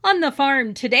On the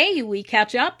farm today, we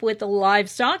catch up with the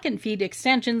livestock and feed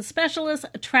extension specialist,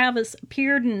 Travis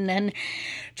Pearden. And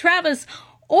Travis,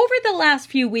 over the last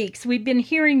few weeks, we've been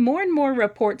hearing more and more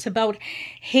reports about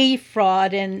hay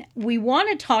fraud, and we want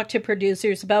to talk to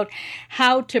producers about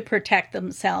how to protect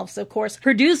themselves. Of course,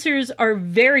 producers are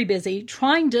very busy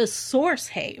trying to source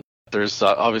hay. There's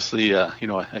obviously a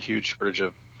huge shortage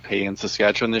of hay in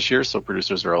Saskatchewan this year, so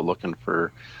producers are out looking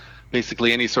for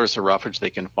basically any source of roughage they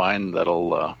can find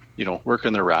that'll work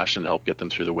in their ration to help get them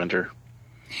through the winter.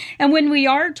 And when we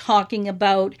are talking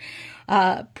about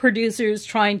producers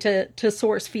trying to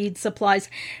source feed supplies,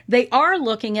 they are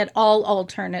looking at all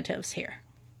alternatives here.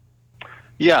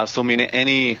 Yeah, so I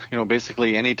mean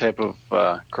basically any type of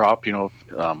crop.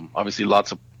 Obviously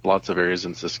lots of areas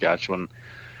in Saskatchewan,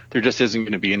 there just isn't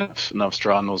going to be enough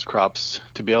straw in those crops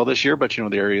to bale this year. But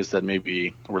the areas that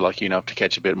maybe we're lucky enough to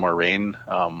catch a bit more rain,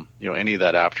 any of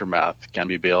that aftermath can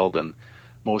be baled, and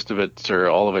most of it or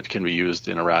all of it can be used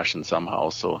in a ration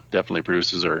somehow. So definitely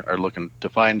producers are looking to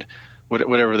find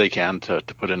whatever they can to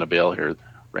put in a bale here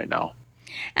right now.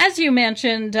 As you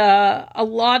mentioned, a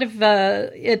lot of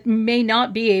it may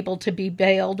not be able to be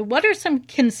baled. What are some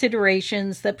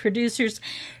considerations that producers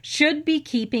should be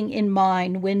keeping in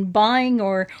mind when buying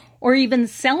or even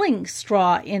selling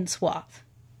straw in swath?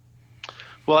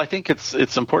 Well, I think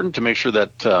it's important to make sure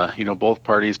that both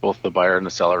parties, both the buyer and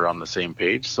the seller, are on the same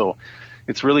page. So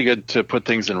it's really good to put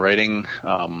things in writing.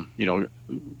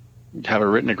 Have a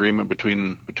written agreement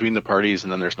between the parties,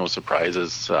 and then there's no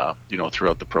surprises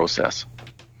throughout the process.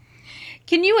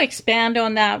 Can you expand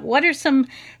on that? What are some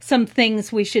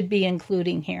things we should be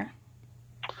including here?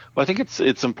 Well, I think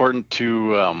it's important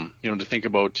to to think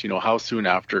about how soon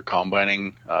after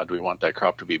combining do we want that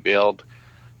crop to be baled?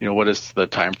 What is the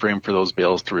time frame for those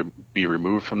bales to be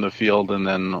removed from the field? And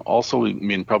then also,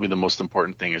 probably the most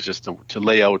important thing is just to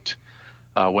lay out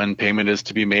when payment is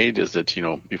to be made. Is it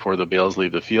before the bales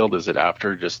leave the field? Is it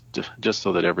after? Just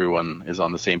so that everyone is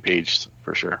on the same page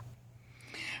for sure.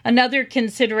 Another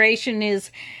consideration is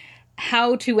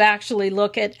how to actually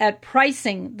look at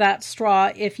pricing that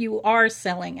straw if you are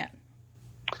selling it.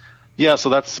 Yeah, so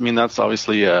that's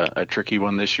obviously a tricky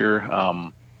one this year.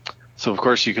 So of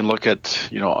course you can look at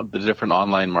the different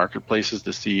online marketplaces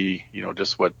to see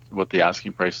just what the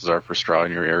asking prices are for straw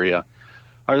in your area.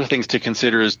 Other things to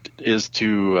consider is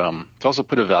to also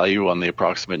put a value on the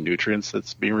approximate nutrients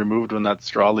that's being removed when that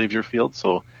straw leaves your field.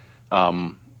 So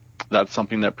that's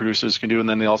something that producers can do, and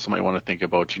then they also might want to think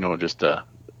about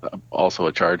also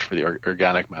a charge for the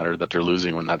organic matter that they're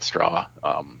losing when that straw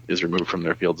is removed from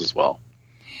their fields as well.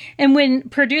 And when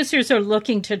producers are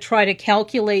looking to try to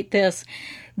calculate this,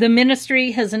 the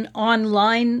ministry has an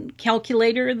online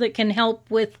calculator that can help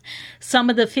with some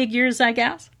of the figures, I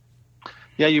guess?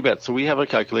 Yeah, you bet. So we have a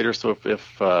calculator. So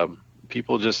if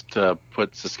people just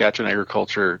put Saskatchewan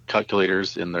Agriculture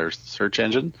calculators in their search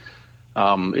engine,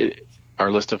 our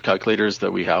list of calculators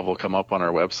that we have will come up on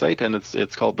our website, and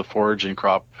it's called the Forage and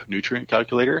Crop Nutrient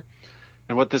Calculator.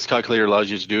 And what this calculator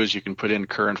allows you to do is you can put in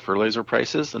current fertilizer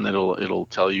prices, and it'll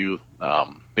tell you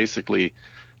basically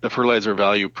the fertilizer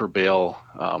value per bale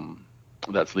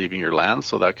that's leaving your land.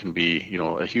 So that can be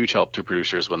a huge help to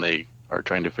producers when they are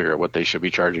trying to figure out what they should be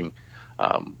charging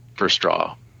for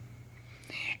straw.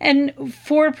 And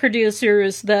for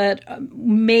producers that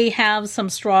may have some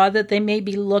straw that they may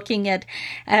be looking at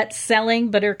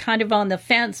selling but are kind of on the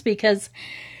fence, because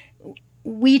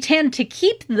we tend to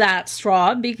keep that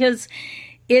straw because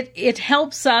it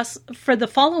helps us for the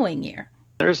following year.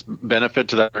 There's benefit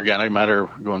to that organic matter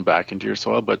going back into your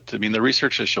soil, but the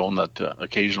research has shown that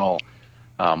occasional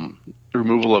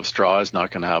removal of straw is not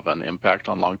going to have an impact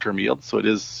on long-term yield. So it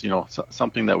is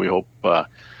something that we hope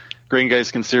grain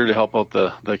guys consider to help out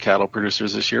the cattle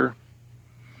producers this year.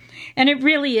 And it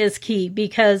really is key,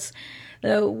 because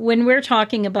when we're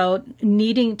talking about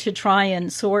needing to try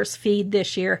and source feed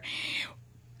this year,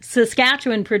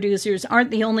 Saskatchewan producers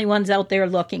aren't the only ones out there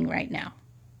looking right now.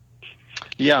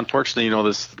 Yeah, unfortunately,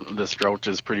 this drought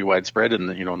is pretty widespread in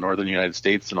the northern United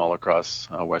States and all across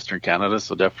Western Canada.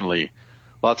 So definitely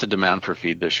lots of demand for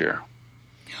feed this year.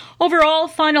 Overall,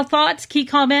 final thoughts, key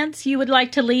comments you would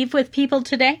like to leave with people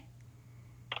today?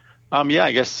 Yeah,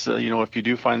 I guess, if you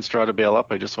do find straw to bale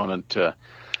up, I just wanted to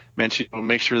mention,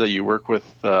 make sure that you work with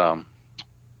a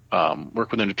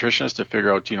nutritionist to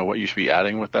figure out, what you should be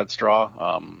adding with that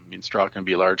straw. Straw can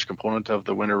be a large component of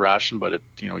the winter ration, but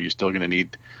you're still going to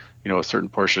need, a certain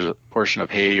portion of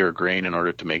hay or grain in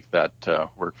order to make that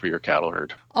work for your cattle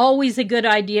herd. Always a good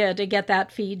idea to get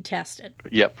that feed tested.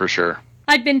 Yep, for sure.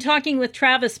 I've been talking with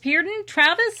Travis Pearden.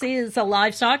 Travis is a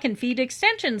livestock and feed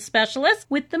extension specialist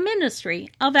with the Ministry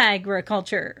of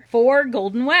Agriculture. For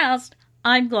Golden West,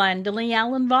 I'm Glendalee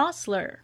Allen Vossler.